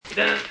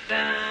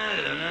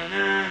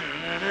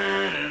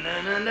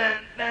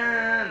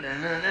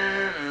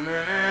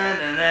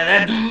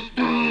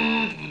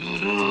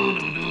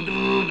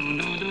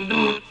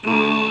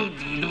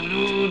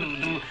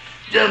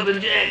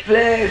Jumpin' Jack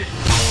Flash.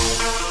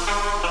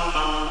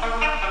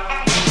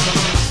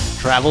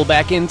 Travel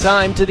back in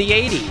time to the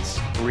 80s,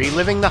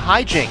 reliving the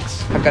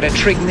hijinks, I've got a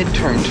trig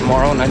midterm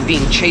tomorrow, and I'm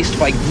being chased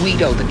by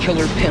Guido, the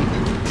killer pimp.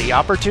 the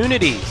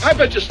opportunities, I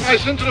bet you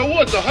slice into the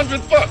woods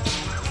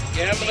 $100.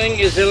 Gambling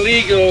is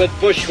illegal at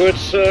Bushwood,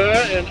 sir,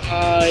 and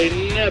I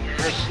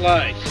never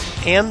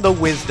slice. and the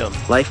wisdom.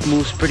 Life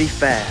moves pretty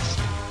fast.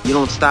 You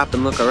don't stop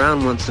and look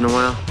around once in a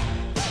while,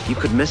 you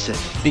could miss it.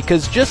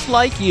 Because just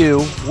like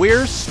you,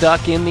 we're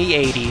stuck in the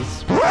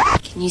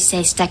 80s. Can you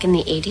say stuck in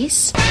the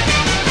 80s?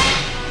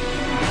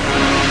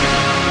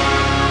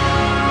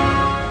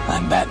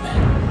 I'm Batman.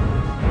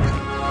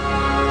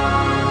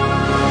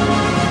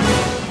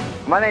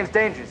 My name's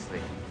Dangerously.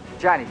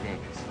 Johnny Dangerously.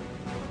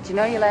 Do you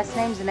know your last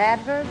name's an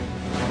adverb?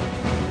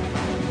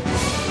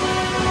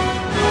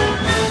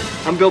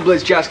 I'm Bill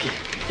Blazejowski.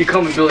 You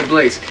call me Billy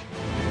Blaze.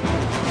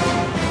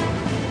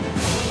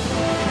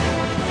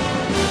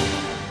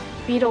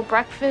 Beetle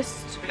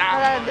breakfast?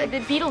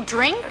 Beetle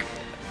drink?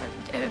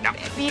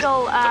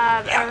 Beetle,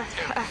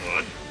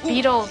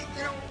 Beetle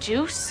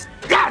juice?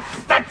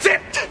 Yes, that's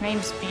it!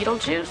 Name's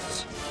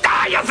Beetlejuice?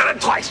 Ah, you said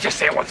it twice. Just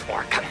say it once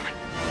more. Come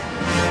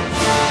on.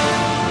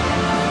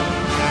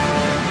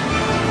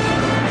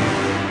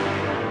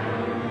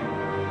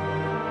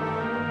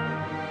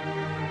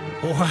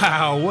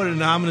 Wow, what an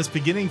ominous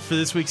beginning for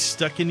this week's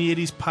Stuck in the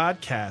 80s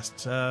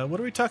podcast. What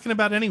are we talking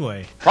about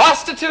anyway?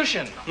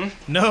 Prostitution!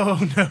 No,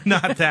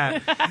 not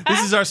that.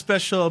 This is our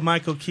special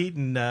Michael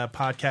Keaton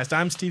podcast.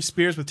 I'm Steve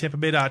Spears with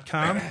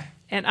TampaBay.com.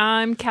 And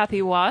I'm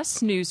Kathy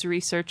Was, news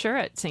researcher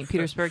at St.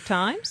 Petersburg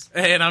Times.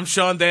 And I'm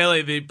Sean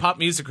Daly, the pop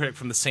music critic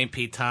from the St.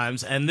 Pete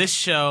Times. And this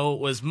show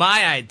was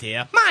my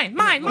idea. Mine,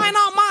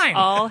 all mine.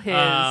 All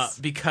his.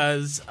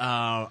 Because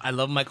I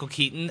love Michael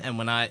Keaton, and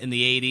when in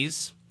the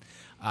 80s,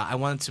 I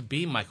wanted to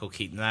be Michael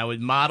Keaton. I would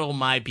model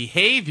my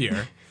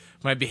behavior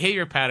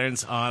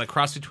patterns on a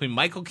cross between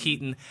Michael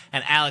Keaton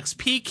and Alex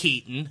P.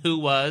 Keaton, who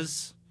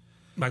was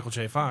Michael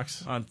J.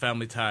 Fox on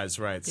Family Ties,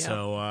 right? Yeah.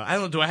 So I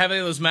don't know. Do I have any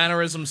of those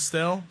mannerisms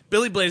still?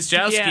 Billy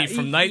Blazejowski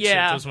from Night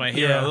Shift was my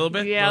hero. A little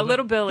bit. Yeah,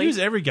 little Billy. He was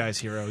every guy's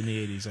hero in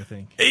the 80s, I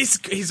think. He's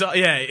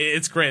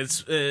it's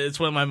great. It's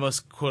one of my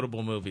most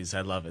quotable movies.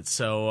 I love it.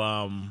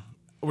 So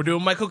we're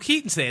doing Michael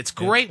Keaton today. It's a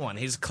great one.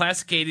 He's a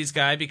classic 80s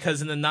guy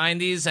because in the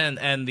 90s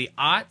and the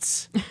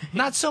aughts,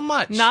 not so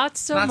much. Not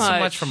so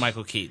much for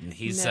Michael Keaton.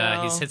 He's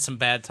hit some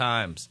bad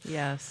times.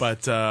 Yes.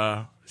 But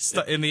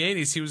in the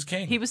 80s, he was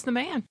king. He was the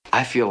man.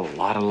 I feel a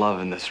lot of love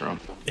in this room.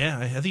 Yeah,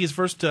 I think his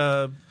first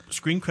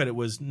screen credit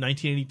was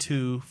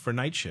 1982 for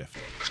Night Shift.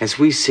 As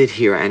we sit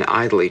here and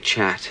idly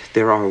chat,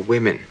 there are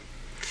women,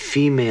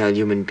 female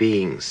human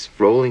beings,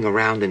 rolling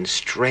around in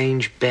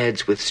strange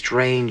beds with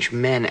strange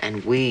men,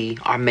 and we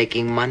are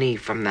making money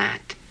from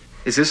that.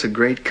 Is this a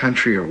great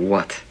country or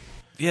what?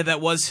 Yeah,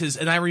 that was his,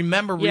 and I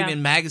remember reading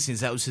in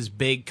magazines that was his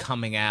big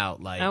coming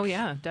out. Like, oh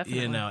yeah,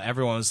 definitely. You know,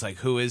 everyone was like,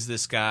 "Who is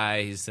this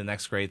guy? He's the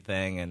next great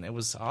thing," and it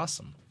was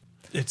awesome.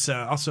 It's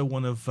also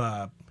one of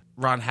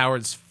Ron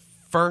Howard's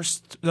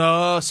first.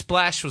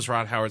 Splash was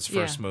Ron Howard's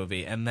first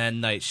movie, and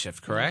then Night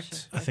Shift,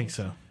 correct? I think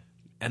so.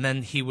 And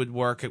then he would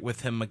work it with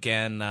him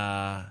again.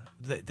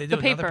 They do The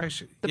Paper. another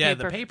picture. The The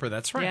Paper. Paper.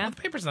 That's right. Yeah. Well,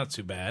 The Paper's not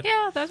too bad.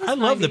 Yeah, that was I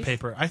love 90s. The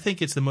Paper. I think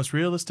it's the most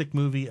realistic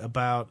movie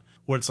about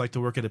what it's like to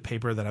work at a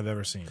paper that I've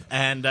ever seen.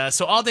 And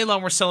so all day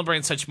long we're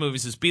celebrating such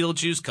movies as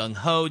Beetlejuice, Gung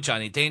Ho,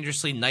 Johnny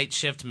Dangerously, Night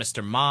Shift,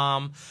 Mr.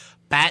 Mom,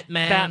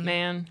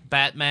 Batman.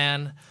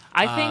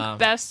 I think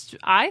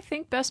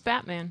best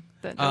Batman.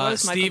 That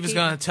was Michael Steve is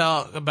Keaton. going to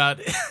tell about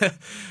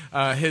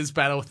his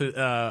battle with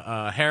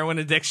heroin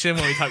addiction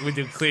when we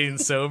do Clean and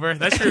Sober.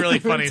 That should be a really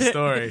funny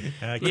story.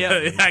 I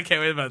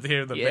can't wait about to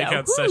hear the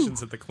makeout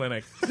sessions at the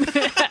clinic.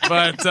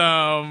 But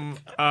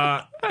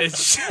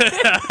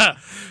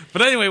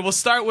but anyway, we'll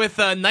start with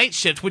Night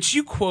Shift, which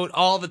you quote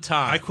all the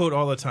time. I quote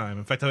all the time.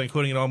 In fact, I've been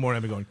quoting it all morning.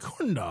 I've been going,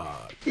 corn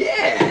dog.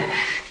 Yeah,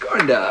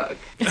 corn dog.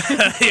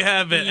 You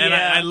have it. And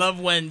I love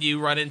when you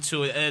run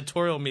into an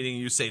editorial meeting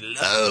and you say,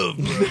 love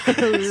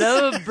brokers.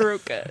 Love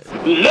brokers.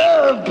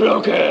 Love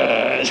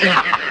brokers!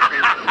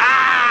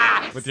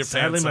 With your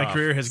Sadly, pants my off.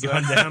 cares has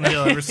gone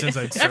downhill ever since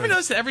I started. Ever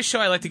notice that every show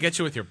I like to get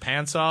you with your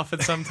pants off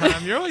at some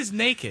time? You're always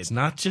naked. It's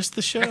not just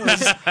the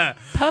shows.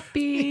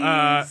 Puppies. Wait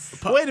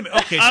a minute.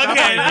 Okay, stop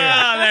Okay, right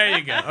there. there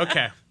you go.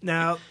 Okay.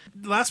 Now,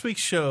 last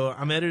week's show,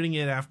 I'm editing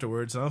it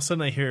afterwards, and all of a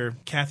sudden I hear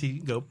Kathy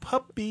go,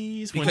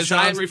 puppies. when Because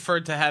I Sean's-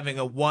 referred to having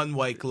a one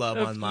white glove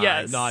on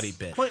my naughty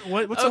bit.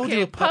 What's all do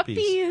with puppies?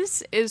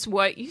 Puppies is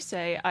what you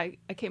say. I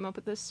came up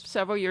with this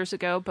several years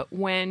ago, but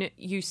when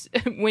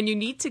you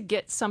need to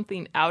get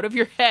something out of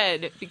your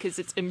head because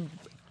it's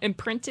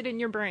imprinted in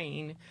your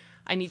brain,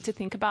 I need to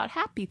think about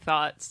happy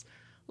thoughts.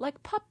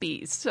 like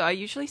puppies. So I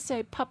usually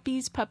say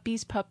puppies,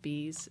 puppies,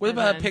 puppies. What and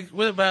about then-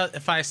 what about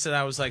if I said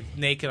I was like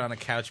naked on a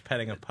couch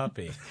petting a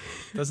puppy?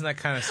 Doesn't that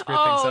kind of screw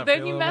things Oh, up?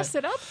 then you mess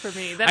it up for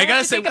me. Then I I gotta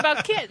have to say, think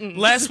about kittens.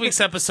 Last week's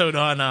episode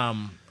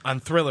on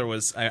Thriller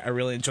was I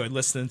really enjoyed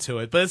listening to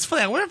it. But it's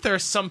funny. I wonder if there are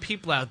some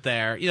people out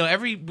there. You know,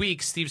 every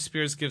week Steve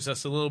Spears gives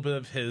us a little bit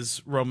of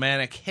his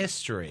romantic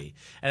history,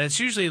 and it's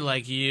usually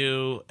like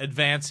you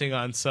advancing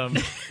on some,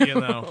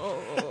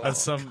 on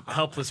some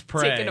helpless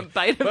prey. Taking a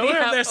bite of but I the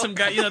wonder if there's apple. some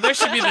guy. There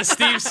should be the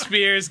Steve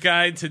Spears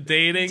guide to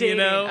dating.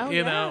 Dating. Oh,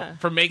 you know, yeah.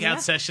 for makeout Yeah.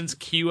 sessions.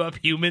 Cue up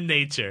Human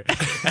Nature,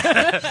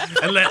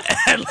 and let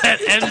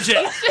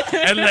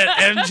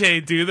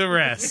MJ do the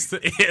rest.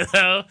 You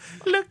know,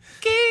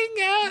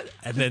 looking out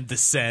and then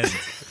descend.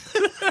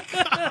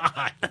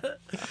 God.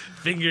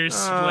 Fingers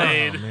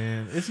splayed. Oh,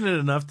 man. Isn't it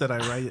enough that I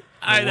write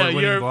I know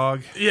award-winning you're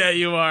blog? Yeah,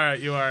 you are.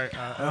 You are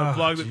a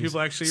blog that people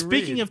actually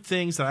read. Speaking of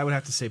things that I would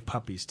have to say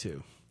puppies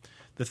too,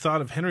 the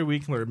thought of Henry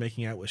Winkler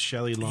making out with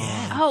Shelley Long.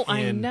 Oh,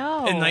 I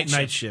know. In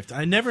Night Shift.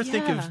 I never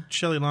think Yeah. of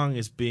Shelley Long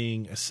as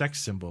being a sex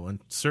symbol, and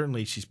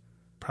certainly she's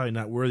probably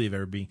not worthy of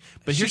ever being.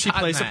 But here She's she hot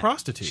in plays a that.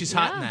 prostitute. She's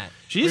hot in Yeah. that.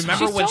 She is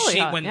Remember hot. when She's totally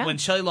hot, yeah. when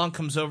Shelley Long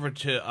comes over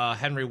to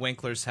Henry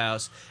Winkler's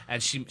house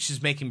and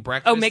she's making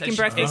breakfast. Oh, making and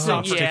she breakfast, takes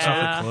off she takes off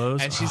yeah. her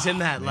clothes. and she's in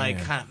that like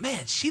man. kind of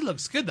man. She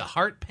looks good. The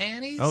heart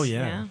panties. Oh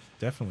yeah, Yeah.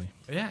 definitely.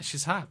 Yeah,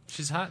 she's hot.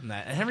 She's hot in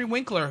that. And Henry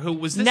Winkler, who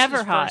was this Never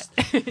his hot.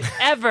 first-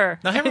 Ever.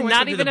 Now Henry Winkler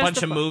Not did even a as bunch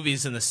the of fu-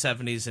 movies in the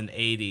 70s and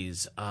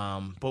 80s.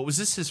 But was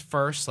this his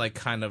first like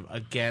kind of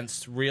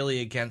really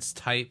against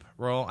type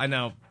role? I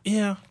know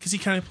Yeah, because he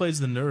kind of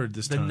plays the nerd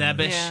this the time.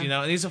 nebbish,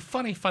 Yeah. and he's a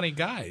funny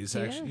guy. He's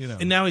actually,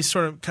 And now he's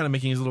sort of kind of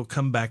making his little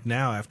comeback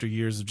now after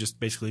years of just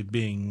basically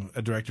being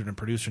a director and a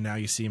producer. Now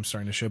you see him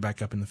starting to show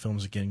back up in the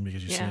films again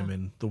because you see Yeah. him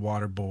in The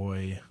Water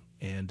Boy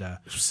and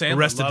Sandler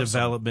Arrested loves him.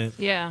 Development.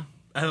 Yeah.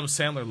 Adam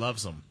Sandler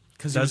loves him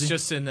because he Does was he?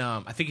 just in.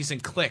 I think he's in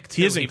Click.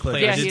 Too. He is in Click.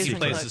 Plays, Yeah, he he is in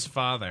plays Click. his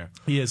father.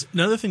 He is.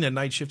 Another thing that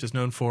Night Shift is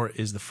known for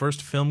is the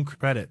first film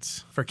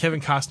credits for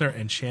Kevin Costner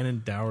and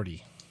Shannon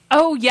Doherty.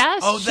 Oh,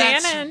 yes. Oh,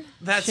 that's- Shannon.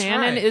 that's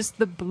Shannon right. is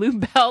the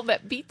bluebell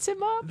that beats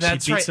him up.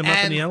 That's beats right. him up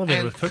in and, the elevator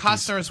and with cookies.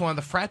 Costner is one of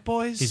the frat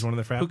boys. He's one of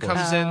the frat who boys.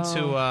 comes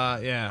Oh.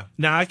 into. Yeah.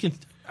 Now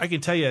I can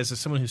tell you as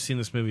someone who's seen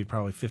this movie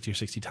probably 50 or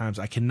 60 times,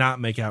 I cannot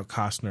make out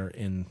Costner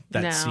in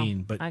that No,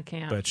 scene. But I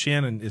can't. But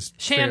Shannon is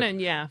Shannon,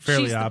 yeah.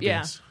 fairly She's the-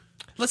 obvious.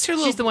 Let's hear a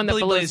little She's the one that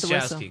Billy blows the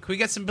Blazejowski. whistle. Can we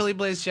get some Billy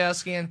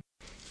Blazejowski in?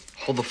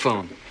 Hold the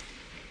phone.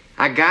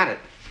 I got it.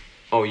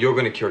 Oh, you're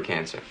gonna cure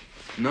cancer.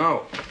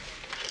 No.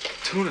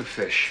 Tuna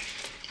fish.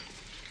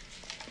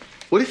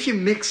 What if you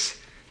mix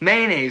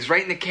mayonnaise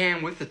right in the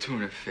can with the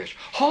tuna fish?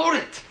 Hold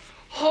it!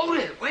 Hold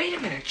it! Wait a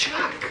minute,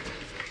 Chuck.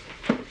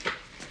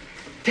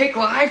 Take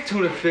live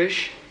tuna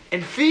fish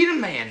and feed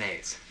them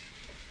mayonnaise.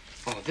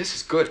 Oh, this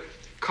is good.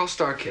 Call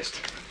Starkist.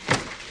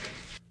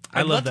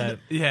 I love to that. know-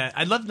 yeah,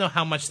 I'd love to know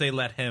how much they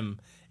let him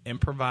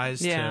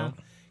improvise Yeah. too,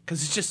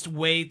 because it's just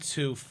way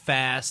too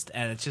fast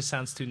and it just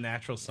sounds too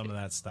natural. Some of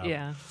that stuff.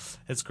 Yeah.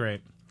 It's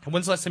great.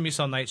 When's the last time you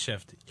saw Night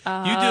Shift?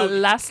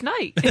 Last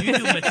night. You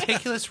do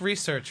meticulous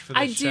research for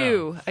this I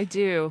show.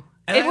 do.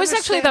 And It I was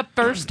actually the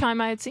understand- first time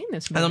I had seen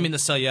this movie. I don't mean to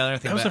sell you out or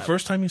anything. That was the but-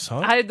 first time you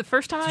saw it? I the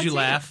first time. Did I'd you seen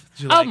laugh? it.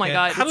 Did you Oh like my it?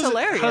 god, How it's does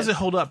hilarious. How does it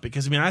hold up?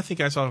 Because I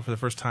think I saw it for the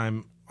first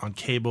time on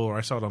cable or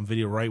I saw it on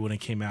video right when it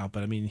came out.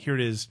 But here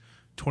it is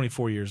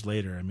 24 years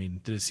later.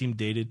 Did it seem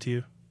dated to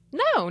you?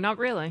 No, not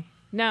really.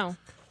 No,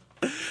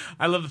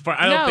 I love the part.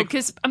 I don't no, think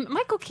because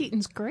Michael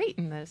Keaton's great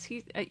in this.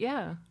 He,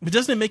 yeah. But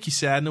doesn't it make you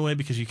sad in a way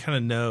because you kind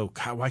of know,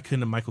 God, why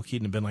couldn't Michael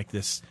Keaton have been like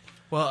this?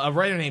 Well, a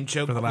writer named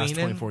Joe For the last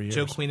Queenan, 24 years.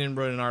 Joe Queenan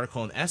wrote an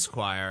article in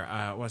Esquire,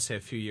 I want to say a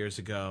few years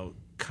ago,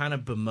 kind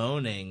of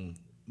bemoaning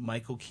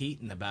Michael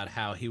Keaton about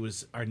how he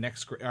was our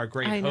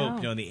great I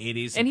hope, know. in the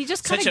 80s. And he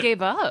just Such kinda a-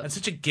 gave up. And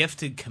such a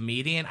gifted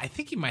comedian. I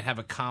think he might have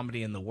a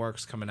comedy in the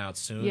works coming out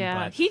soon.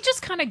 Yeah, but he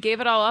just kind of gave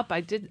it all up.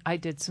 I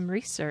did some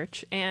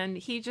research, and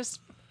he just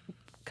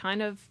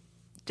kind of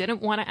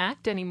didn't want to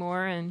act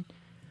anymore, and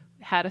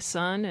had a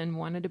son, and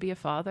wanted to be a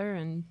father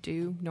and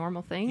do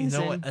normal things, know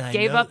and what? And I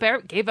gave know-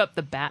 up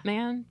the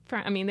Batman.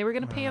 They were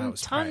going to pay him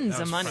tons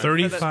of money.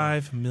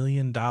 $35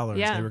 million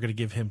Yeah. they were going to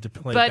give him to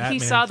play But Batman he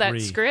saw 3.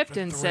 that script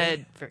and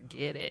said,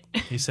 "Forget it."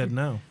 He said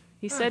no.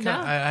 He said no.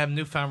 I have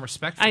newfound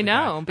respect for I the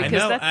know, guy.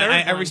 because that third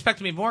I one-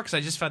 respect him even more because I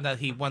just found out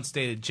he once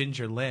dated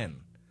Ginger Lynn.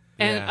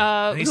 And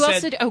Yeah. And he who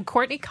else said- did? Oh,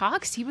 Courtney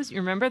Cox. He was. You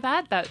remember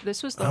that?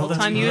 This was the whole that's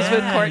time he was right.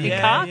 with Courtney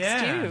Yeah, Cox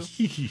yeah.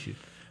 too.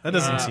 That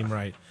doesn't seem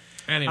right.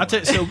 Anyway. I'll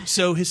tell you,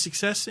 so his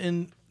success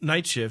in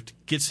Night Shift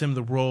gets him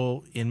the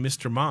role in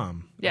Mr.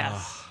 Mom.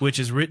 Yes. Which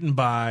is written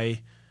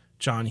by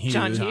John Hughes.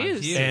 John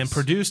Hughes. And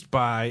produced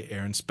by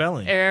Aaron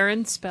Spelling.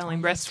 Aaron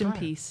Spelling, rest in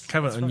peace.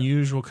 Kind of an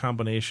unusual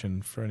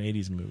combination for an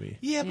 80s movie.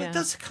 Yeah, but Yeah.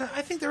 that's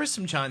I think there is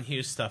some John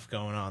Hughes stuff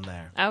going on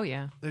there. Oh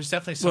yeah. There's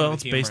definitely some. Well, of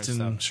it's the humor based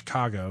and in stuff.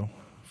 Chicago,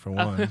 for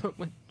one.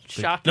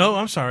 Shocking. No,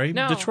 I'm sorry.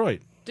 No.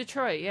 Detroit.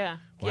 Detroit, yeah.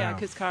 Yeah, Wow.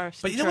 because cars.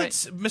 But you know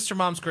what's Mr.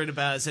 Mom's great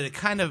about is that it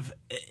kind of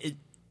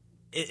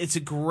it's a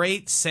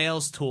great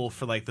sales tool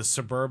for like the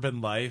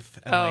suburban life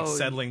and like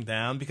settling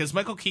down, because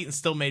Michael Keaton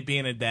still made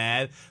being a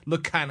dad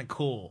look kind of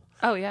cool.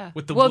 Oh yeah,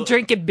 with the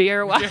drinking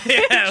beer while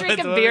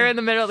drinking beer in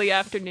the middle of the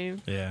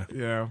afternoon.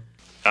 Yeah.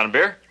 On a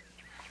beer?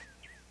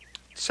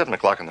 7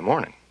 o'clock in the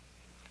morning.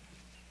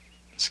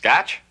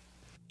 Scotch?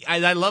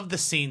 I love the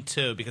scene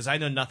too, because I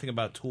know nothing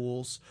about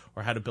tools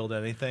or how to build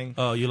anything.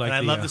 Oh, you like? And I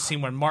love the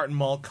scene when Martin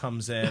Mull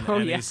comes in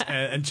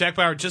and Jack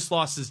Bauer just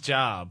lost his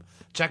job.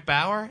 Jack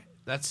Bauer?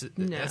 That's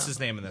his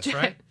name in this,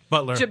 right?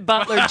 Butler. Jack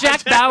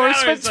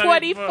Bauer's for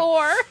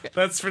 24.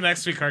 That's for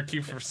next week, our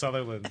Kiefer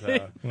Sutherland.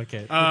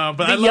 Okay. But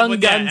the I love Young when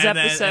Guns and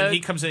episode. he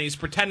comes in, he's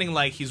pretending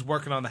like he's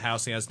working on the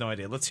house and he has no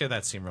idea. Let's hear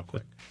that scene real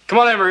quick. Come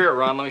on over here,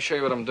 Ron. Let me show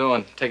you what I'm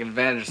doing. Taking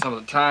advantage of some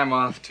of the time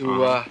off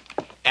to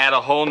add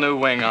a whole new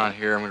wing on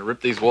here. I'm going to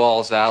rip these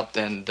walls out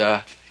and,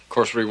 of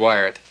course,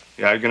 rewire it.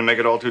 Yeah, you're going to make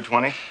it all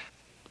 220?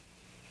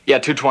 Yeah,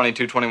 220,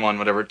 221,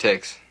 whatever it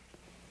takes.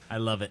 I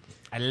love it.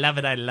 I love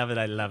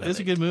it. It's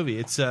a good movie.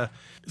 It's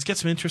got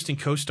some interesting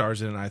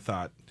co-stars in it, I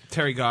thought.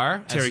 Terry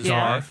Garr,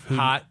 who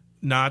hot,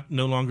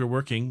 no longer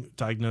working,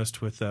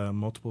 diagnosed with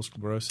multiple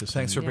sclerosis.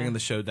 Thanks for bringing the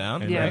show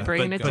down.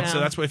 Bringing it down. So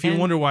that's why, if you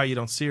wonder why you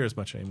don't see her as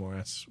much anymore,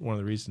 that's one of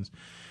the reasons.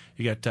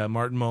 You got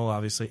Martin Mull,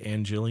 obviously,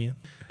 and Gillian.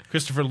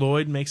 Christopher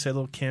Lloyd makes a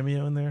little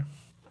cameo in there.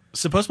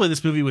 Supposedly,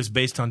 this movie was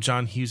based on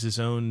John Hughes'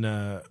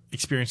 own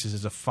experiences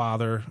as a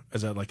father,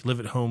 as a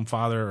live-at-home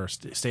father or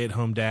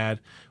stay-at-home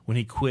dad, when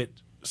he quit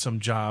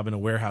some job in a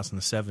warehouse in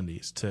the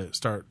 70s to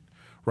start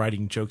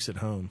writing jokes at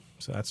home.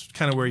 So that's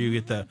kind of where you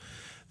get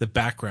the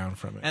background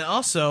from it. And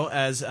also,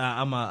 as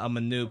I'm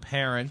a new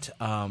parent,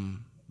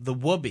 the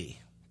Whoopee.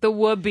 The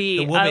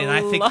Whoopee. And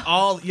I think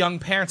all young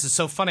parents, it's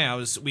so funny.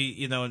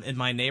 In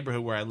my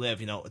neighborhood where I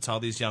live, it's all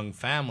these young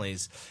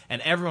families,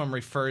 and everyone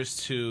refers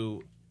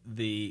to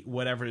the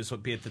whatever it is,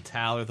 be it the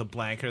towel or the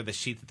blanket or the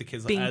sheet that the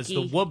kids like, as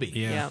the Whoopee.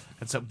 Yeah. Yep.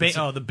 And so,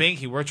 the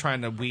Binky. We're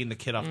trying to wean the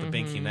kid off the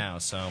Binky now.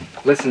 So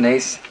Listen,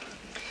 Ace,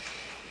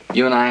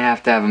 you and I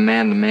have to have a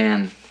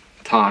man-to-man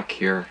talk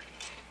here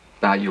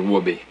about your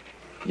whoopee.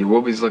 Your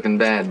whoopee's looking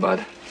bad,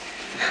 bud.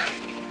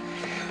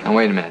 Now,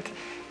 wait a minute.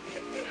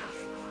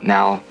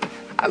 Now,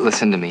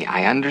 listen to me.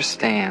 I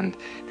understand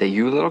that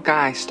you little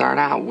guys start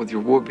out with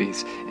your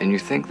whoopies and you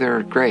think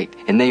they're great.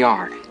 And they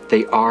are.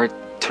 They are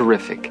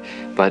terrific.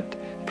 But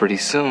pretty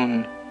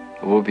soon,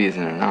 the whoopee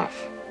isn't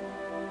enough.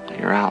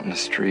 You're out in the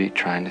street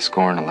trying to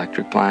score an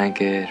electric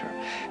blanket or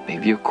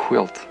maybe a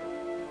quilt.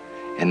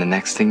 And the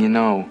next thing you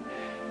know,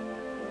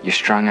 you're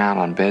strung out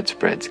on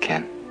bedspreads,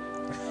 Ken.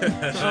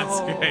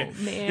 That's great.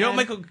 Man. You know what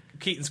Michael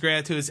Keaton's great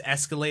at too is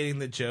escalating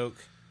the joke,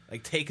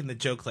 like taking the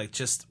joke, like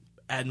just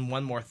adding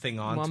one more thing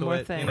onto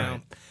it. Thing. You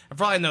know, I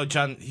probably know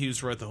John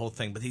Hughes wrote the whole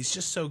thing, but he's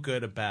just so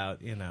good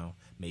about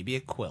maybe a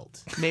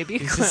quilt. Maybe a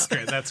he's quilt. Just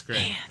great. That's great.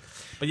 Man.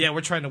 But yeah,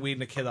 we're trying to wean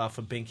the kid off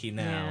of Binky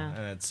now,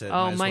 and it's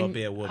might as well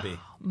be a Whoopee.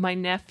 My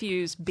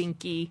nephew's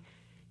Binky.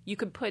 You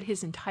could put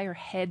his entire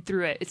head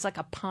through it. It's like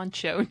a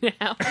poncho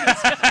now.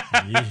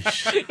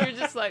 You're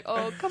just like,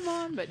 oh, come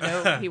on. But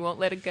no, he won't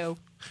let it go.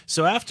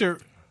 So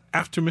after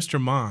Mr.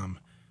 Mom,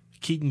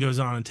 Keaton goes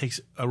on and takes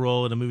a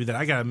role in a movie that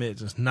I got to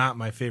admit is not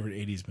my favorite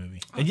 80s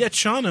movie. And yet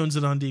Sean owns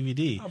it on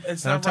DVD. Oh,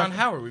 it's not Ron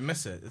Howard. We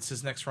miss it. It's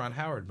his next Ron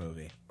Howard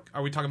movie.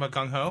 Are we talking about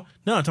Gung Ho?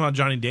 No, I'm talking about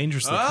Johnny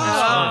Dangerously.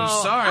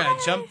 Oh, sorry.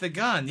 I jumped the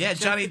gun. Yeah,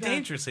 Johnny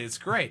Dangerously. It's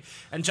great.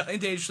 And Johnny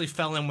Dangerously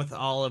fell in with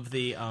all of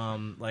the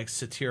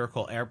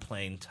satirical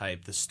airplane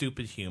type, the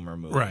stupid humor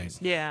movies. Right.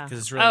 Yeah. Because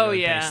it's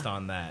really based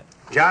on that.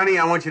 Johnny,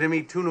 I want you to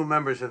meet two new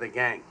members of the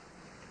gang.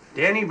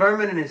 Danny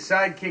Berman and his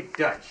sidekick,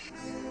 Dutch.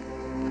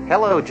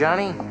 Hello,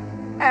 Johnny.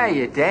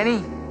 Hey,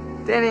 Danny.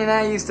 Danny and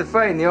I used to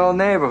fight in the old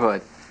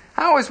neighborhood.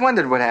 I always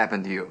wondered what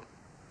happened to you.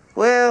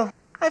 Well,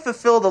 I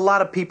fulfilled a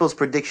lot of people's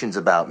predictions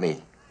about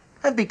me.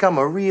 I've become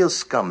a real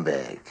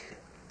scumbag.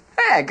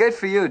 Hey, good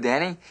for you,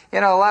 Danny. A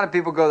lot of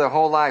people go their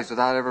whole lives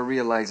without ever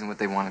realizing what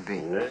they want to be.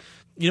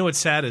 You know what's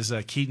sad is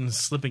Keaton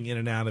slipping in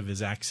and out of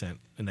his accent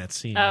in that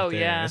scene. Oh, right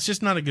there. yeah. It's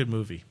just not a good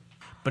movie.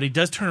 But he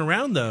does turn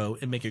around, though,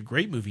 and make a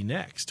great movie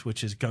next,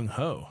 which is Gung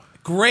Ho.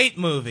 Great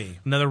movie.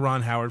 Another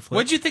Ron Howard flick.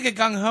 What'd you think of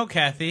Gung Ho,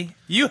 Kathy?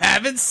 You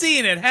haven't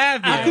seen it,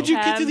 have you? How could you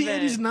get to the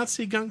 80s and not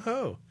see Gung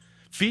Ho?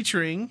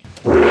 Featuring...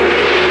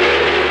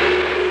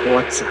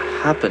 What's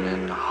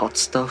happening, hot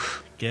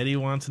stuff? Geddy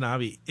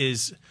Watanabe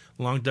is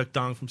Long Duck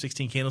Dong from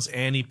 16 Candles,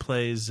 and he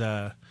plays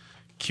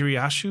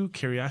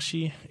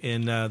Kiriashi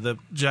in the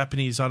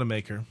Japanese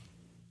automaker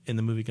in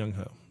the movie Gung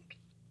Ho.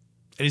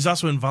 And he's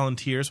also in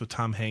Volunteers with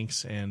Tom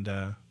Hanks and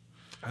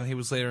he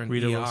was later in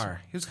Rita ER. Wilson.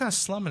 He was kind of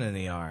slumming in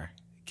ER.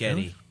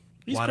 Geddy.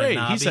 He's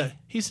Watanabe. great.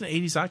 He's an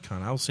 80s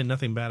icon. I will say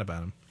nothing bad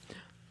about him.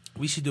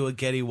 We should do a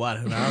Geddy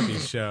Watanabe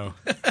show.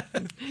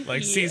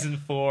 Like season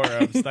 4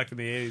 of Stuck in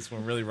the 80s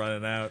when we're really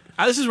running out.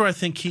 This is where I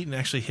think Keaton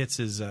actually hits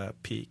his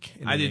peak.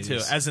 I do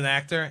too. As an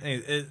actor,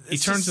 he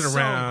turns it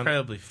around. So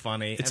incredibly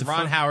funny. It's and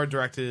Ron Howard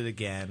directed it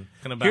again.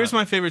 Here's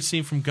my favorite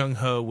scene from Gung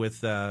Ho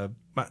with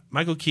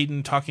Michael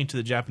Keaton talking to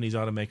the Japanese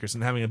automakers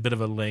and having a bit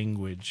of a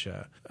language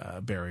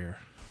barrier.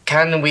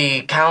 Can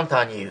we count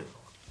on you?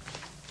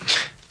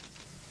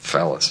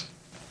 Fellas,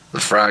 The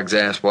frog's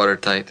ass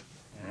watertight.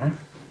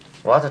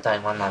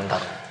 Watertight oneなんだ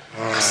ろ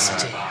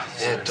う。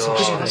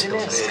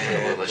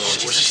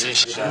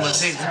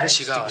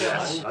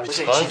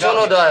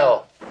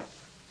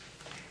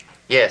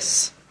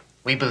Yes,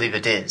 we believe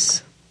it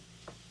is.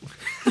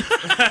 That's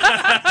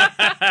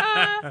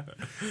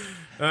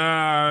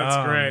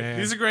Oh, great. man.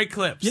 These are great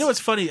clips. You know what's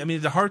funny? I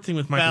mean, the hard thing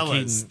with Michael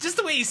fellas. Keaton, Just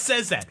the way he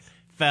says that.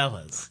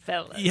 Fellas.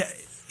 yeah,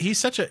 he's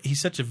such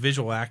a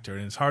visual actor,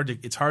 and it's hard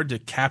to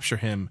capture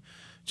him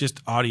just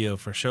audio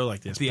for a show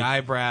like this. The But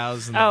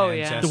eyebrows and Oh, the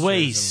yeah. hand the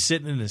way he's gestures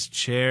sitting in his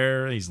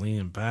chair, he's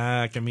leaning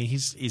back. I mean,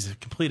 he's a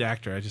complete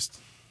actor. I just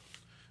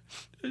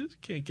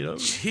can't get over it.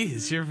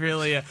 Jeez, you're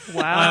really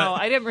Wow,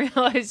 I didn't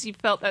realize you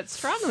felt that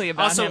strongly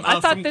about also, him. I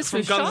thought from, this from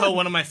was Gung Ho, Sean.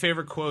 one of my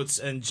favorite quotes,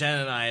 and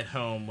Jen and I at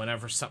home,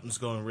 whenever something's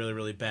going really,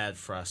 really bad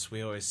for us,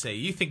 we always say,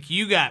 "You think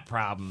you got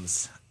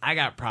problems? I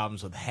got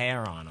problems with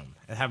hair on them."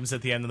 It happens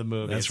at the end of the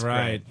movie. That's It's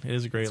right. great. It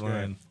is a great It's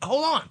line.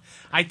 Hold on.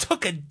 I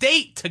took a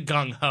date to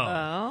Gung Ho.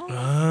 Oh.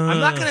 I'm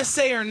not going to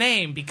say her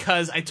name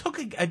because I took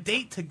a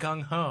date to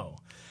Gung Ho.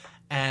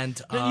 And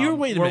No, you're-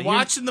 wait a we're minute, you're-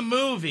 watching the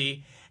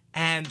movie,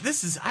 and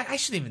this is, I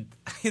shouldn't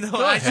even, Go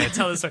I ahead. should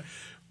tell this story.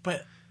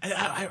 But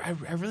I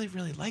really,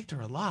 really liked her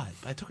a lot.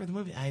 But I took her to the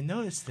movie, and I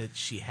noticed that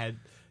she had,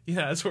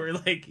 as where we're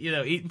like,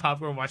 eating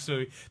popcorn, watching the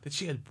movie, that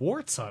she had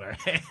warts on her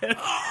head.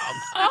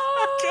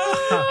 Oh,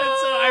 And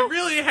so I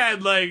really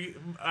had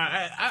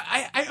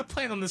I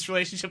planned on this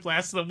relationship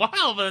lasting a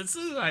while, but as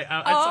soon as I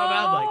saw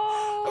that, I'm like,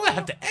 I'm gonna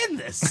have to end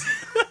this.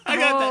 I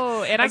got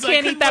that, and I so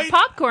can't eat couldn't that wait.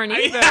 popcorn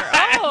either.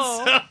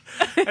 Yeah,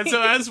 and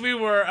so as we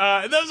were,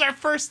 that was our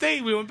first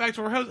date. We went back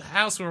to her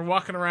house. We were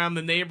walking around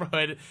the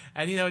neighborhood,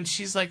 and and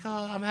she's like,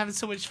 "Oh, I'm having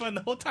so much fun."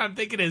 The whole time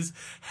thinking is,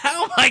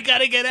 how am I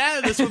gonna get out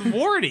of this with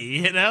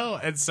Wardy?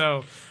 And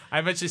so I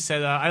eventually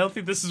said, I don't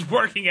think this is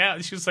working out.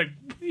 And she was like,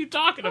 what are you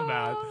talking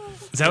about?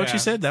 Is that what you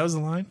said? That was the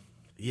line?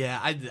 Yeah,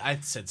 I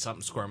said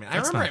something squirmy. I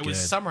That's remember not it was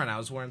good. summer and I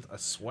was wearing a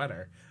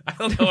sweater. I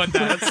don't know what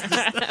that's.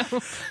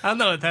 I don't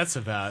know what that's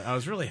about. I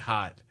was really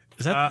hot.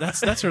 Is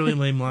that's a really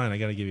lame line. I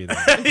got to give you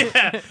that.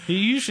 Yeah. You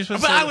usually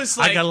supposed But to say, I was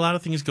like- I got a lot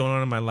of things going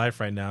on in my life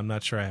right now. I'm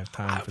not sure I have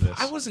time for this.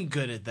 I wasn't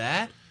good at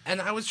that,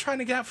 and I was trying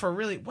to get out for a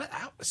really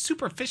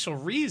superficial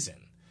reason.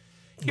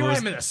 Here I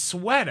am in a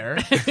sweater,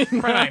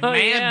 my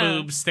man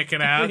boobs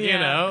sticking out,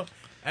 Yeah.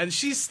 and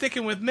she's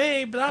sticking with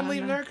me, but I'm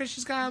leaving her because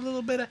she's got a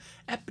little bit of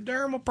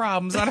epidermal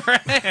problems on her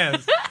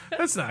hands.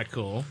 That's not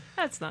cool.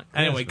 That's not cool.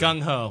 Anyway,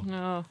 Gung Ho.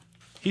 No.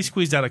 He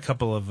squeezed out a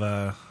couple of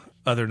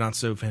other not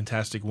so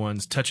fantastic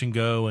ones, Touch and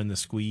Go and The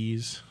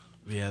Squeeze.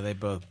 Yeah, they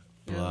both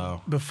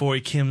blow. Before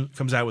he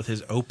comes out with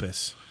his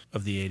opus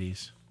of the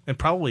 80s. And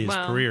probably his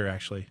Wow. career,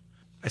 actually.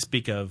 I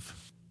speak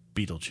of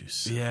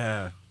Beetlejuice.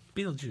 Yeah.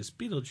 Beetlejuice.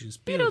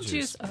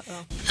 Beetlejuice.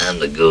 Uh-oh. I'm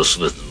the ghost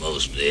with the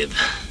most, babe.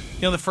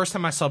 The first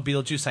time I saw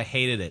Beetlejuice, I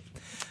hated it.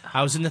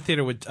 I was in the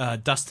theater with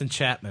Dustin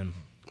Chapman,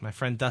 my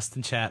friend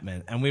Dustin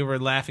Chapman, and we were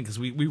laughing because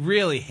we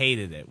really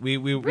hated it. We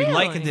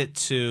likened it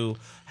to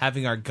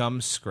having our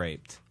gums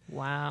scraped.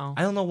 Wow.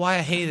 I don't know why I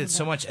hated it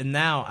so much, and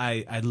now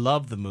I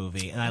love the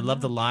movie, and I love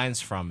the lines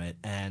from it,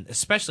 and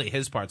especially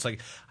his parts. Like,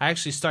 I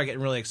actually start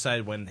getting really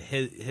excited when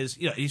his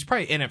he's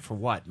probably in it for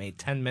what, maybe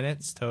 10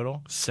 minutes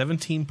total?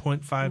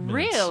 17.5 minutes.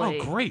 Really?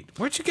 Oh, great.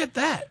 Where'd you get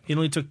that? It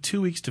only took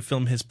 2 weeks to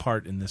film his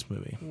part in this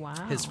movie. Wow.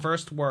 His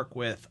first work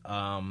with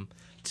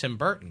Tim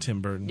Burton.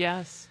 Tim Burton.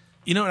 Yes.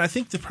 And I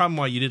think the problem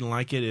why you didn't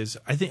like it is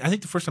I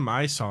think the first time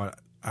I saw it,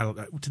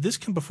 did this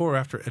come before or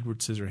after Edward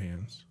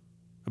Scissorhands?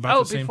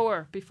 About the same?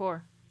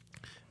 Before.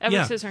 Edward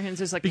Yeah.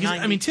 Scissorhands is like Because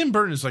 90. I mean, Tim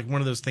Burton is like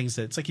one of those things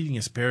that it's like eating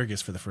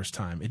asparagus for the first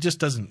time. It just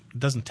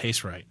doesn't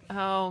taste right.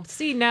 Oh,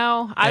 see,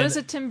 now I And- was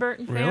a Tim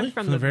Burton fan Really?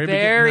 from the very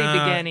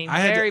Nah, beginning. I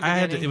had very to,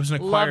 beginning. it was an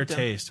acquired Loved him.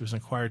 taste. It was an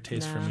acquired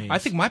taste for me. I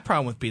think my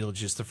problem with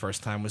Beetlejuice the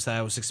first time was that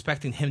I was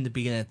expecting him to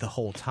be in it the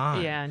whole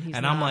time. Yeah, and he's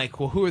I'm not. like,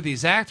 well, who are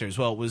these actors?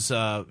 Well, it was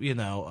Alec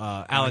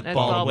Baldwin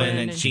Baldwin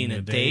and and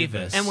Gina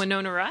Davis. And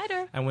Winona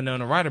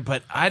Ryder.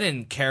 But I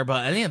didn't care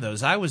about any of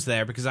those. I was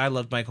there because I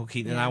loved Michael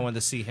Keaton and I wanted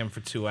to see him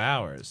for 2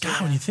 hours.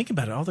 God, when you think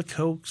about it, all the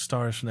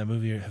co-stars from that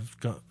movie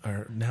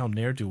are now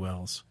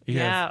ne'er-do-wells. You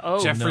Yeah, have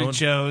oh. Jeffrey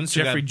Jones.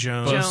 who Jeffrey got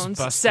Jones,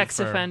 Jones, sex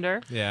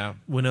offender. Yeah.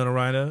 Winona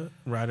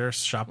Ryder,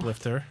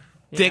 shoplifter.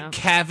 Dick Yeah.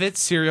 Cavett,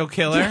 serial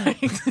killer.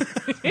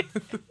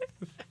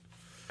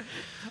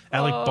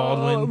 Alec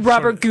Baldwin,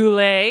 Robert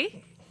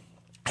Goulet.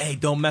 Hey,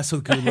 don't mess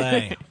with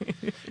Goulet.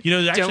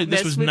 Actually, this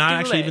mess was with not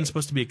actually Goulet. even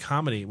supposed to be a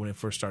comedy when it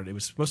first started. It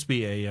was supposed to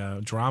be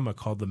a drama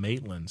called The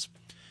Maitlands.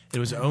 It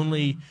was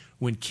only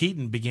when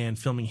Keaton began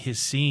filming his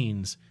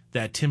scenes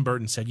that Tim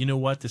Burton said, "You know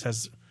what? This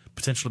has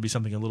potential to be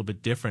something a little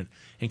bit different,"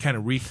 and kind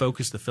of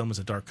refocused the film as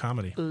a dark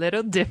comedy.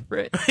 Little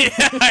different.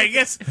 Yeah, I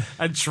guess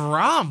a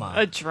drama.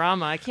 A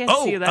drama. I can't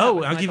see that. with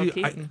I'll Michael give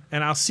you, Keaton.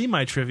 and I'll see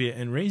my trivia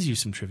and raise you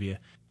some trivia.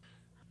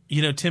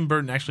 Tim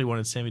Burton actually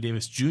wanted Sammy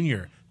Davis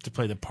Jr. to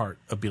play the part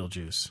of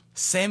Beetlejuice.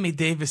 Sammy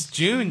Davis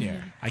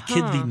Jr. I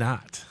kid thee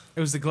not. It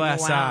was the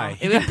glass Wow. eye.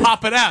 He could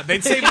pop it out.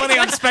 They'd save money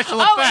on special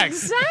Oh,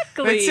 effects.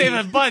 exactly. They'd save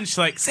a bunch.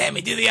 Like,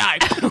 Sammy, do the eye.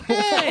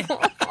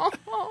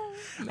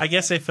 I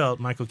guess they felt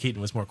Michael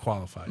Keaton was more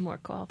qualified. More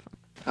qualified.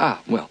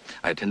 Well,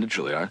 I attended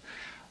Juilliard.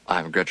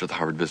 I'm a graduate of the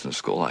Harvard Business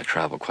School. I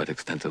travel quite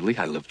extensively.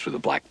 I lived through the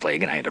Black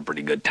Plague, and I had a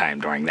pretty good time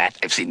during that.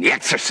 I've seen The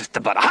Exorcist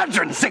about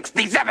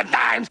 167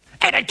 times,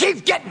 and it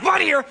keeps getting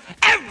funnier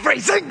every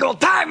single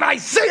time I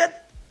see it.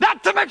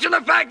 Not to mention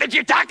the fact that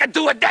you're talking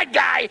to a dead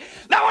guy.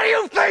 Now, what do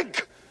you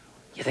think?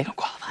 You think I'm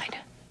qualified?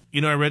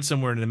 You know, I read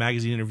somewhere in a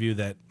magazine interview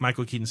that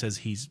Michael Keaton says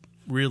he's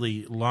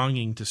really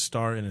longing to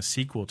star in a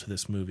sequel to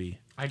this movie.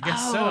 I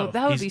guess so.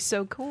 That would be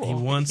so cool. He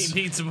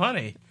needs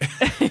money.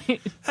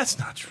 That's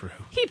not true.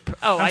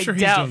 I'm sure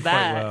he's doubt doing quite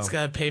that. well. He's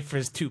got to pay for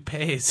his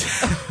toupees.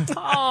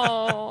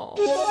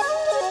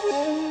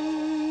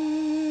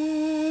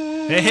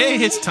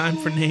 Hey, it's time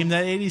for Name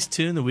That 80s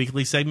Tune, the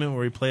weekly segment where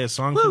we play a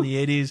song from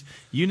the 80s.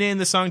 You name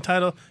the song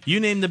title,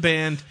 you name the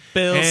band,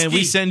 and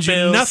we send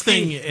you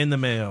nothing in the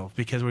mail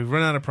because we've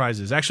run out of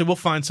prizes. Actually, we'll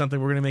find something.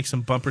 We're going to make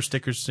some bumper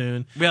stickers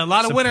soon. We got a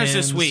lot of Some winners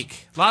pins. this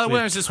week. A lot of We have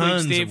winners this week,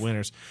 tons Steve. of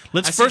winners.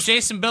 Let's first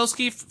Jason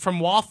Bilski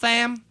from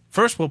Waltham.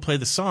 First, we'll play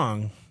the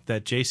song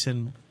that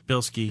Jason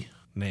Bilski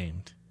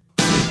named.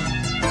 Do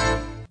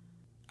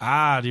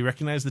you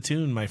recognize the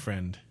tune, my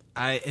friend?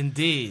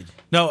 Indeed.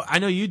 No, I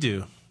know you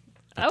do.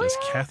 Oh, Does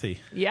yeah. Kathy?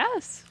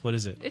 Yes. What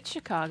is it? It's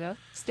Chicago.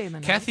 Stay the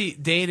night. Kathy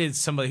dated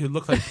somebody who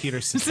looked like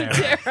Peter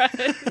Cetera.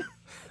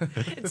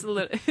 It's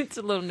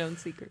a little known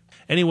secret.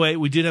 Anyway,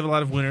 we did have a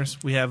lot of winners.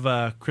 We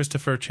have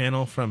Christopher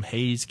Channel from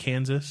Hayes,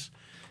 Kansas.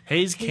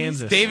 Hayes,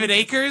 Kansas. David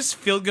Akers,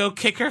 field goal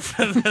kicker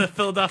for the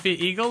Philadelphia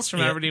Eagles from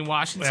Yeah. Aberdeen,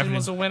 Washington,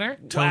 was a winner.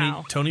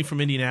 Tony from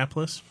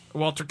Indianapolis.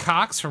 Walter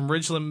Cox from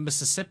Ridgeland,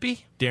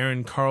 Mississippi.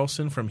 Darren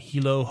Carlson from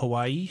Hilo,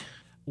 Hawaii.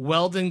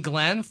 Weldon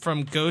Glenn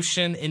from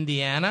Goshen,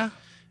 Indiana.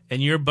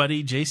 And your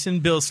buddy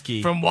Jason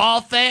Bilski from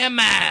Waltham,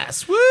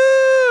 Mass. Woo!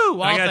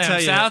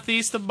 Waltham,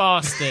 southeast of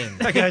Boston.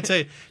 I gotta tell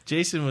you,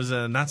 Jason was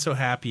not so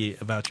happy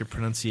about your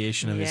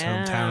pronunciation of his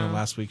hometown in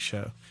last week's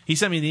show. He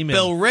sent me an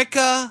email.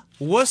 Billerica,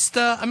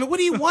 Worcester. I mean, what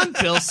do you want,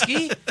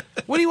 Bilski?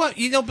 What do you want?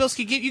 You know,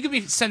 Bilski, you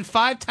could send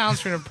 5 towns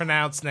for him to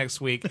pronounce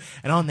next week,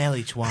 and I'll nail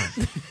each one.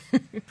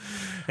 Anyway,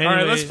 all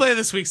right, let's play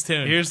this week's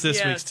tune. Here's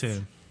this week's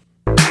tune.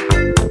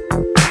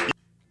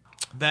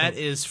 That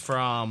is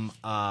from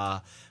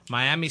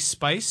Miami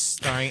Spice,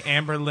 starring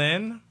Amber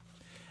Lynn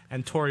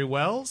and Tori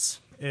Wells.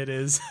 It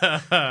is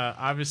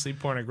obviously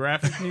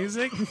pornographic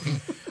music.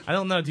 I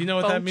don't know. Do you know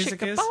what that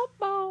music is?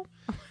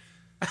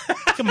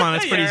 Come on,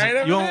 it's pretty Yeah, easy.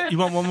 right You over want, there. you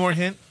want one more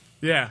hint?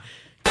 Yeah.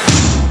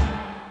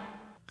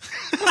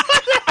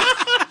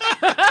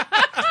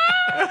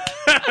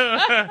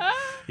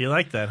 You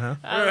like that, huh?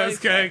 That's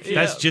good.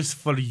 That's just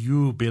for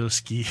you,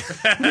 Bilski.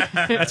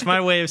 That's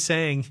my way of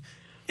saying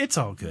it's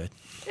all good.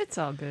 It's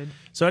all good.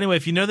 So anyway,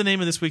 if you know the name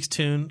of this week's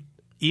tune,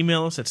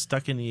 email us at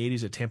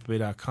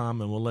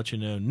stuckinthe80s@tampabay.com, and we'll let you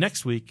know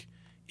next week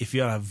if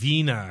you're a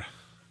Wiener.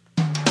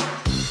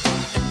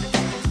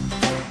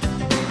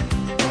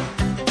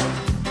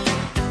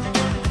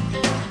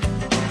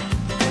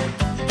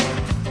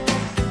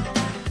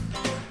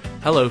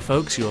 Hello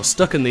folks, you're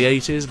stuck in the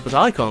 80s, but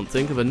I can't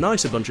think of a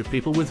nicer bunch of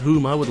people with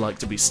whom I would like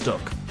to be stuck.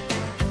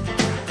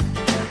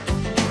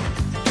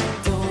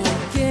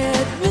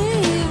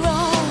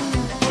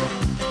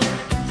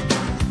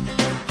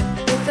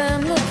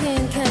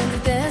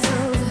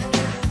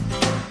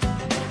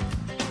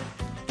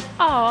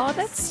 Aw,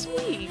 that's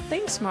sweet.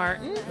 Thanks,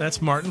 Martin.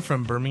 That's Martin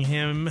from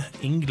Birmingham,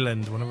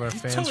 England, one of our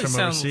fans Totally from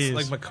sounds overseas.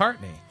 like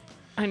McCartney.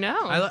 I know.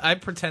 I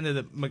pretended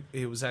that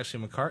it was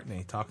actually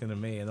McCartney talking to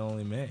me and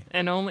only me.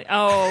 But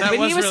That he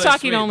was really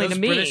talking sweet. only Those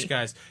to me. British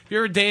guys. Have you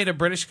ever dated a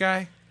British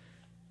guy?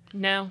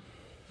 No,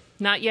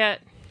 not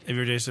yet. Have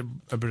you ever dated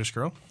a British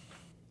girl?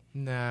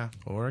 Nah.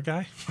 Or a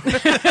guy?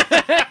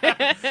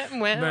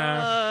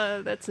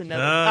 Well, that's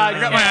another. I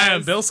got my eye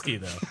on podcast. Bilski,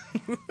 though.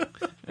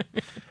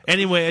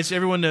 Anyway, as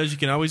everyone knows, you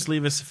can always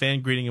leave us a fan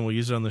greeting and we'll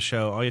use it on the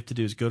show. All you have to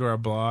do is go to our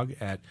blog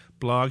at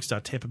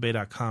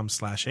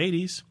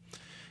blogs.tampabay.com/80s.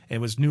 And it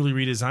was newly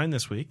redesigned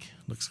this week.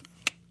 Looks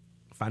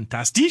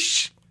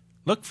fantastisch.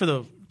 Look for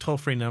the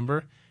toll-free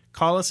number.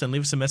 Call us and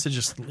leave us a message.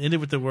 Just end it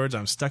with the words,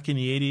 I'm stuck in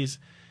the 80s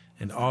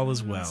and all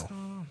is well.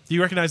 Do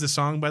you recognize the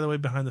song, by the way,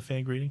 behind the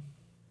fan greeting?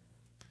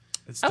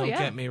 It's Don't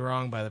Get Me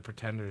Wrong by the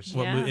Pretenders.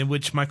 In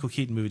which Michael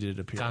Keaton movie did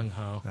it appear? Gung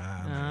Ho.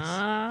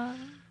 Nice.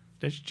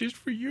 That's just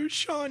for you,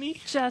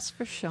 Shawnee. Just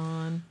for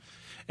Sean.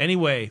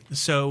 Anyway,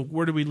 so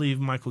where do we leave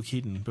Michael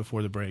Keaton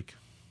before the break?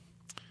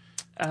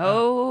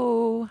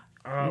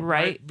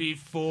 Right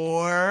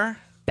before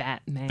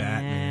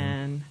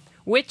Batman.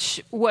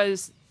 Which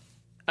was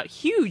a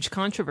huge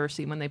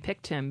controversy when they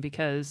picked him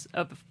because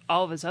of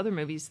all of his other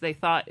movies. They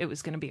thought it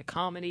was going to be a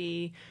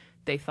comedy.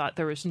 They thought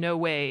there was no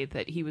way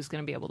that he was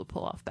going to be able to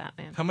pull off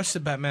Batman. How much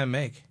did Batman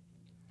make?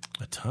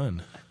 A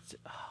ton.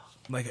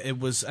 Like it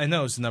was, I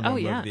know it was the number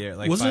one movie of the year.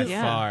 Like by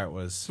far, it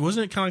was.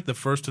 Wasn't it kind of like the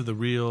first of the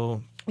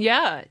real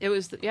Yeah, it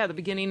was. The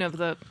beginning of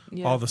the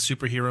all the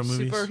superhero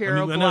movies.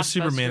 Superhero I know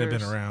Superman had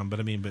been blockbusters. around,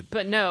 but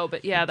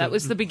that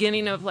was the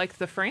beginning of like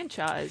the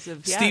franchise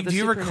of. Yeah, Steve, the do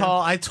you superhero-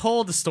 recall? I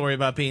told the story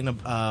about being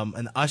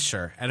an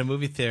usher at a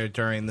movie theater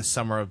during the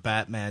summer of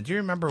Batman. Do you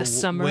remember The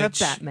summer of which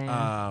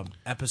Batman.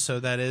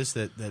 episode that is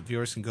that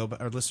viewers can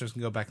or listeners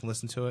can go back and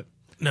listen to it?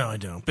 No, I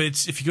don't.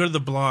 But if you go to the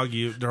blog,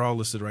 they're all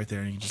listed right there.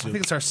 And you can just I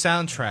think it's our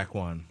soundtrack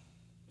one.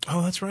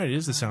 Oh, that's right. It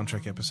is the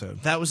soundtrack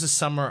episode. That was the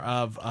summer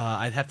of.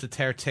 I'd have to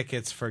tear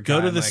tickets for. a Go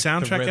guy to the like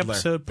soundtrack Riddler.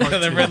 episode, part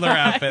the two. Riddler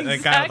outfit.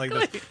 That guy with, like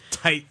Exactly. the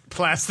tight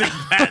plastic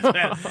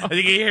Batman. I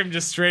think you hear him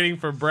just straining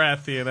for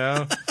breath. You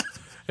know.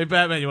 Hey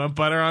Batman, you want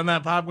butter on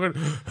that popcorn?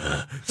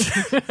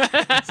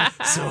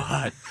 So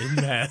hot in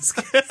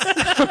mask.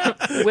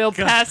 We'll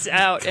pass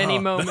out any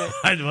moment.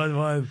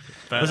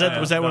 Was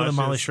that one of the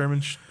Molly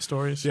Sherman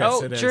stories? Yes,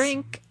 Oh, it is.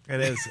 drink. It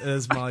is. It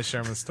is Molly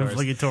Sherman's story.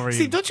 Obligatory.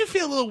 Steve, don't you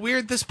feel a little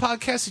weird this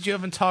podcast that you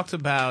haven't talked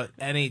about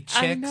any chicks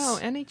I know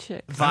any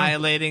chick.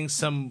 violating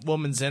some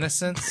woman's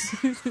innocence?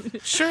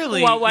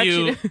 Surely While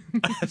watching you,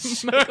 Michael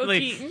surely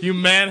Keaton. you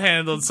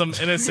manhandled some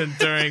innocent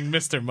during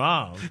Mr.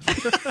 Mom.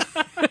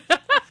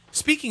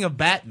 Speaking of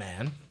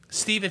Batman,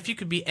 Steve, if you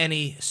could be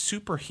any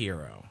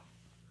superhero,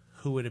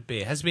 who would it be?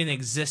 It has to be an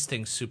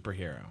existing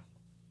superhero.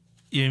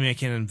 You mean I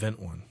can't invent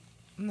one?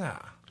 Nah.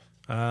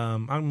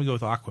 I'm gonna go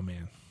with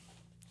Aquaman.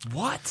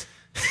 What?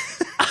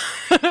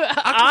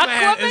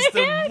 Aquaman is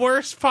the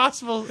worst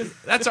possible.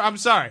 I'm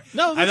sorry.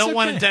 No, I that's don't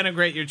want to okay.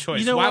 denigrate your choice.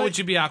 You know Why what? would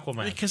you be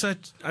Aquaman? Because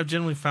I've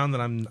generally found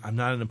that I'm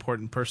not an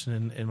important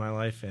person in my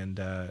life, and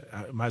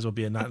I might as well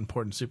be a not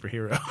important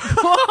superhero.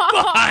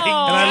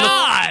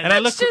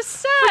 That's just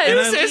sad. and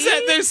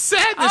I- There's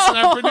sadness in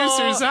our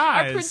producer's eyes.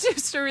 Our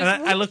producer is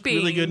and I look really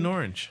weeping. good in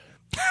orange.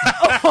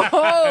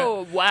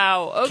 Oh,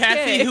 wow. Okay.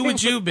 Kathy, who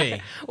would you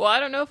be? Well, I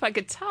don't know if I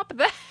could top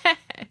that.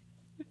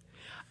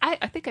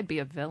 I think I'd be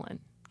a villain.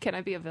 Can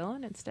I be a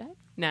villain instead?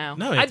 No.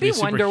 No, you have I'd to be be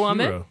a Wonder superhero.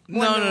 Woman.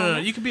 No.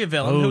 You could be a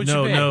villain. Who Oh would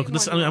no, you be? no! Wonder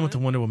Listen, I Woman. went to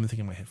Wonder Woman thing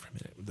in my head for a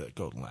minute. The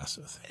golden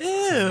lasso thing.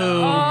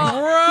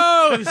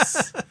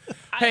 Gross.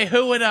 Hey,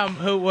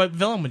 what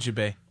villain would you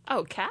be?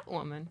 Oh,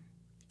 Catwoman.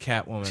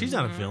 Catwoman. She's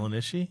not a villain,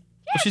 is she?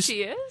 Yeah,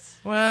 she is.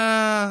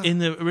 Well, In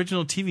the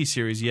original TV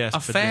series, yes. a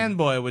but then-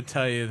 fanboy would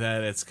tell you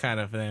that it's kind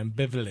of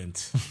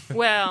ambivalent.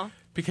 Well,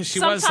 Because she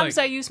was sometimes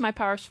like, I use my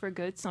powers for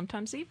good,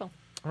 sometimes evil.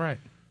 right.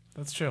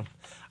 That's true.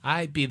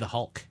 I'd be the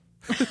Hulk.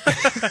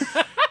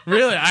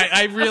 Really,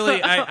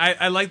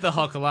 I like the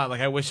Hulk a lot.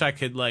 Like, I wish I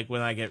could, like,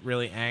 when I get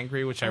really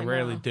angry, which I I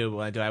rarely know. do, but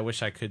when I do, I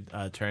wish I could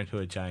turn into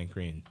a giant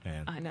green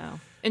man. I know.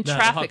 In No, the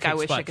traffic, Hulk I kicks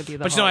wish I butt. could be the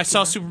But Hulk. you know, I saw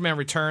you know? Superman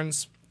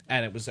Returns,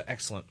 and it was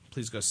excellent.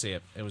 Please go see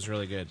it. It was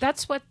really good.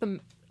 That's what the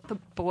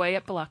boy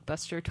at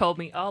Blockbuster told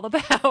me all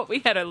about. We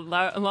had a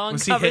long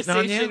Was he hitting on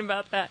conversation you?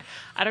 about that.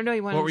 I don't know.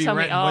 He wanted What were to you tell me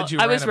renting? all. What'd you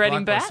I was rent at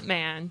reading Blockbuster?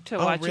 Batman to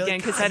Oh, watch really? again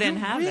because God, I didn't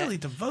you're have really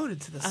it.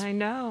 devoted to this. I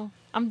know.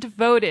 I'm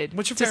devoted.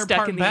 What's your to favorite stuck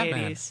part in in the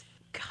Batman? 80s.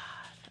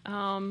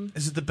 God.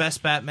 Is it the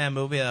best Batman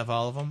movie out of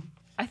all of them?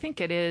 I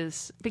think it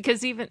is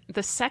because even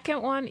the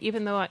second one,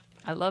 even though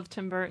I love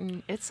Tim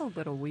Burton, it's a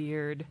little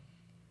weird.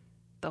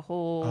 The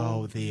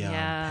whole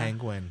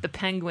penguin. The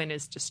penguin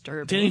is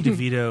disturbing. Danny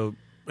DeVito,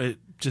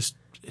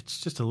 it's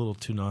just a little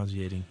too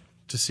nauseating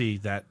to see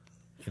that,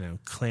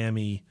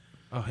 clammy.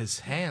 Oh, his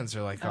hands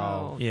are like Oh,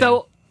 all. Yeah.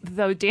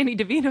 Though Danny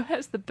DeVito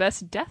has the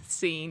best death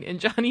scene in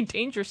Johnny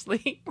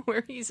Dangerously,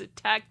 where he's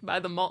attacked by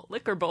the malt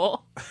liquor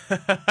bowl.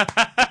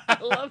 I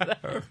love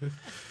that.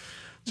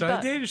 Johnny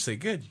But- Dangerously,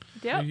 good.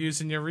 Yep. You're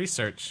using your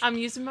research. I'm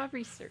using my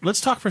research.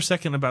 Let's talk for a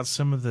second about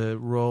some of the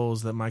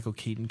roles that Michael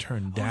Keaton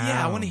turned down.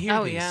 Yeah, I want to hear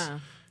Oh these. yeah.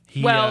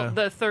 He,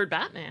 the third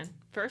Batman,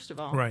 first of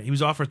all. right. He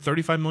was offered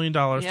 $35 million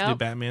to do Yep.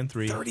 Batman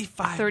 3.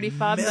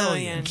 35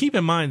 million. Keep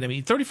in mind,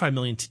 $35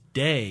 million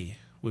today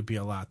would be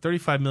a lot.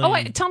 $35 million. Oh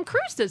wait, Tom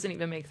Cruise doesn't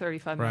even make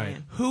 35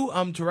 million. Who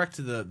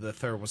directed the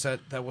third? Was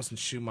that wasn't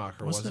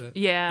Schumacher? Was it?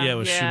 Yeah. Yeah, it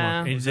was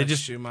Schumacher. And Was they that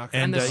just Schumacher?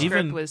 and And the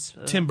even script was,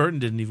 Tim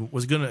Burton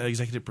was going to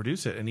executive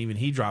produce it, and even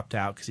he dropped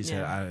out because he said,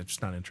 Yeah. "I'm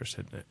just not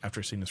interested."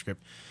 After seeing the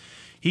script,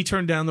 he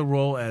turned down the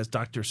role as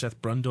Dr. Seth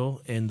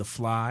Brundle in The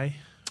Fly.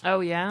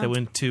 Oh yeah. That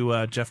went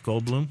to Jeff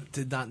Goldblum,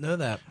 Did not know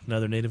that.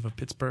 another native of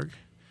Pittsburgh.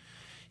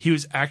 He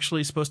was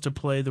actually supposed to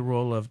play the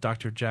role of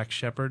Dr. Jack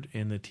Shepard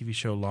in the TV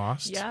show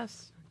Lost.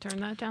 Yes. Turn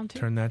that down too.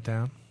 Turned that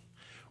down.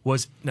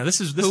 This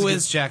Who is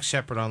is Jack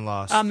Shepard on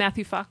Lost?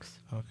 Matthew Fox.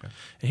 Okay.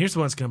 And here's the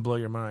one that's going to blow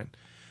your mind.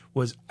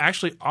 Was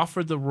actually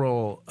offered the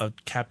role of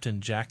Captain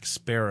Jack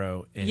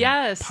Sparrow in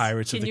Yes.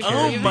 Pirates Can of the you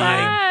Caribbean. believe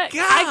that?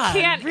 God, I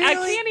can't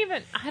really?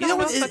 even. I don't You know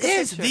what if I it can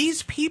is? picture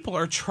These people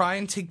are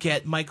trying to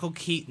get Michael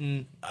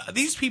Keaton.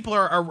 These people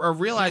are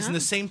realizing Yeah.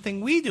 the same thing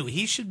we do.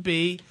 He should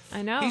be.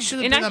 I know. He should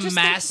have And been I a just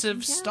think- massive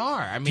yeah.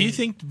 star. I mean, Do you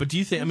think?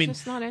 I mean,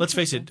 just not let's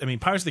face it. I mean,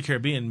 Pirates of the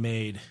Caribbean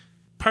made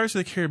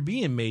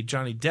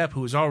Johnny Depp,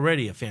 who was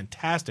already a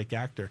fantastic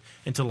actor,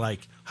 into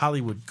like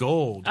Hollywood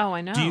gold. Oh,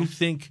 I know. Do you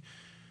think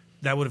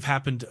that would have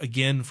happened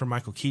again for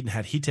Michael Keaton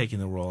had he taken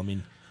the role? I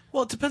mean,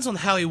 Well, it depends on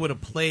how he would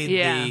have played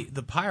Yeah.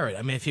 the pirate.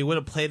 I mean, if he would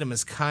have played him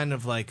as kind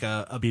of like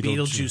a Beetlejuice.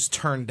 Beetlejuice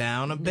turned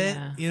down a bit,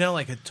 Yeah.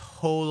 like a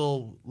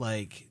total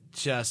like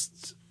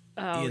just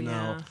Oh, you know,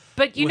 yeah.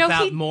 But you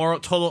without know,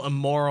 total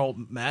immoral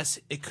mess,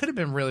 it could have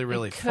been really,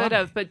 really fun. Could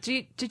have, but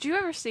did you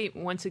ever see,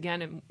 once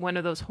again, in one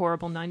of those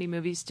horrible 90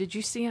 movies, did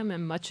you see him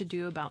in Much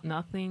Ado About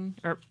Nothing?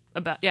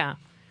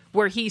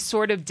 Where he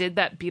sort of did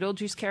that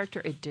Beetlejuice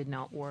character? It did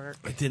not work.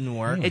 It didn't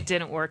work? It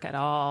didn't work at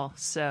all,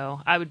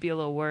 so I would be a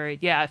little worried.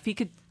 Yeah, if he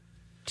could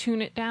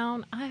tune it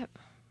down, I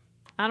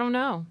don't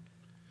know.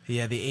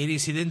 Yeah, the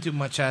 80s. He didn't do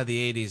much out of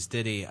the 80s,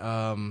 did he?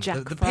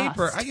 Jack the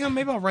Frost. Paper.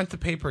 Maybe I'll rent the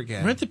Paper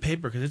again. Rent the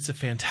Paper because it's a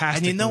fantastic.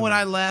 And you know movie. what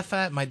I laugh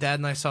at? My dad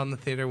and I saw in the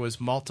theater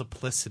was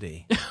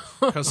Multiplicity.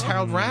 Because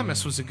Harold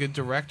Ramis was a good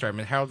director. I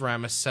mean, Harold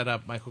Ramis set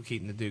up Michael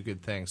Keaton to do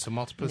good things. So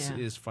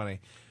Multiplicity is funny.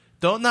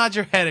 Don't nod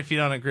your head if you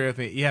don't agree with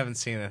me. You haven't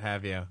seen it,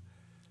 have you?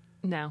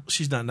 No.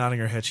 She's not nodding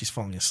her head. She's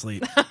falling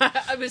asleep.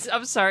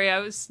 I'm sorry. I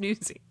was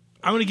snoozing.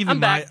 I'm going to give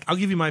you I'll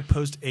give you my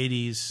post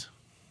 80s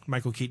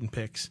Michael Keaton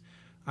picks.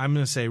 I'm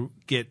going to say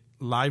get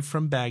Live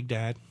from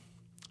Baghdad,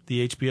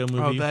 the HBO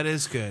movie. Oh, that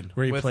is good.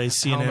 Where he With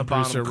plays Helena CNN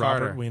producer Bonham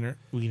Carter. Robert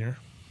Wiener.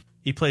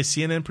 He plays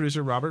CNN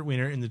producer Robert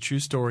Wiener in the true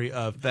story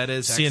of that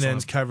is CNN's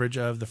excellent. coverage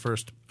of the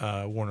first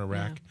Warner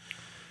Rack.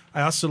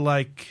 I also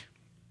like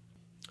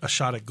A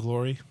Shot at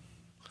Glory.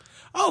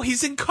 Oh,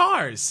 he's in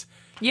Cars.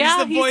 Yeah,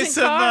 he's the voice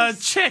in of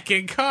Cars. Chick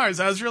in Cars.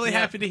 I was really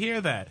happy to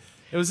hear that.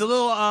 It was a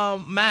little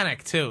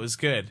manic, too. It was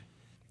good.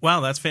 Wow,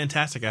 that's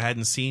fantastic. I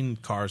hadn't seen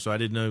Cars, so I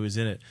didn't know he was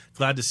in it.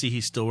 Glad to see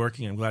he's still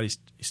working. I'm glad he's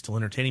still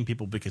entertaining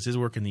people because his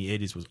work in the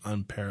 80s was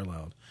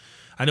unparalleled.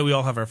 I know we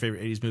all have our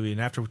favorite 80s movie, and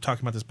after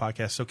talking about this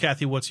podcast, so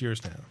Kathy, what's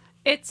yours now?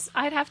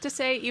 I'd have to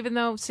say, even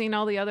though seeing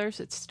all the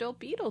others, it's still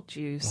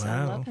Beetlejuice.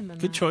 I love him in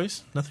Good that.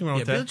 choice. Nothing wrong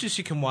with that. Beetlejuice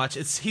you can watch.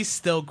 He's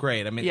still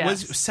great. I mean, it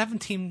was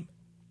 17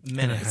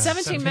 minutes.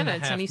 17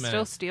 minutes, and he minutes.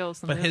 still steals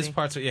the But movie. his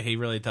parts are, he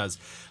really does.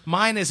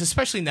 Mine is,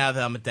 especially now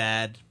that I'm a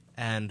dad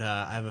and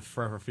I have a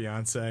forever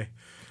fiance,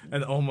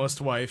 an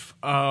almost wife,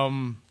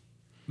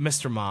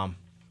 Mr. Mom.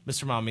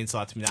 Mr. Mom means a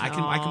lot to me. I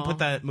can put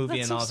that movie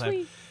in all the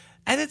time.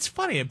 And it's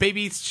funny. A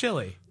baby eats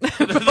chili. So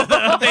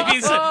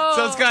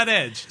it's got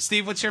edge.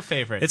 Steve, what's your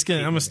favorite?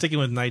 I'm sticking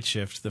with Night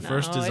Shift. The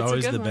first is it's a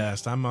always good the one.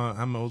 best.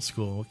 I'm old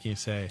school. What can you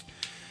say?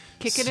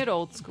 Kicking it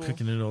old school.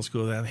 Kicking it old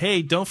school.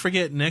 Hey, don't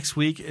forget, next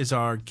week is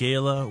our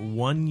gala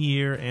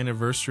 1-year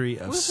anniversary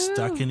of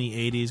Stuck in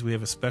the 80s. We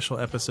have a special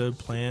episode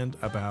planned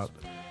about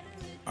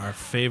our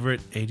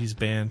favorite 80s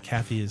band.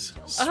 Kathy is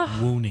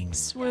swooning.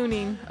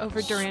 Swooning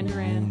over Duran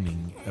Duran.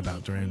 Swooning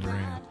about Duran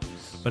Duran.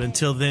 But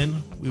until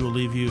then, we will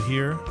leave you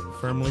here,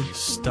 firmly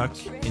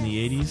stuck in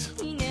the 80s.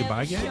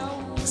 Goodbye,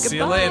 guys. See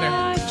you later.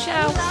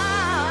 Ciao.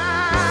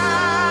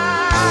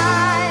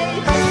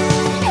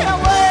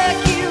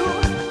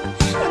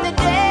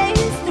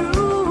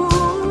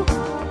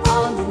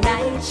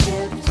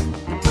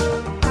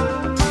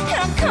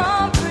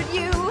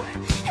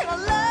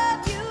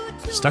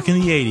 Stuck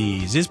in the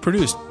 80s is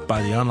produced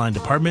by the online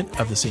department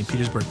of the St.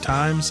 Petersburg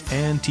Times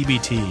and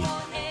TBT.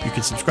 You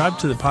can subscribe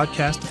to the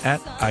podcast at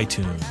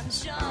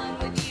iTunes.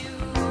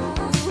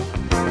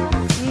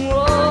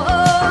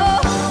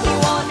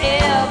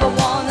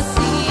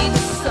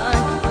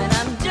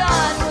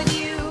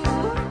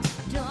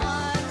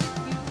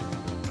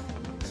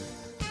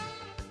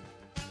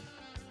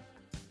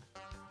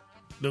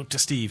 Note to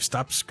Steve,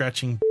 stop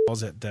scratching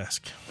balls at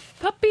desk.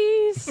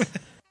 Puppies.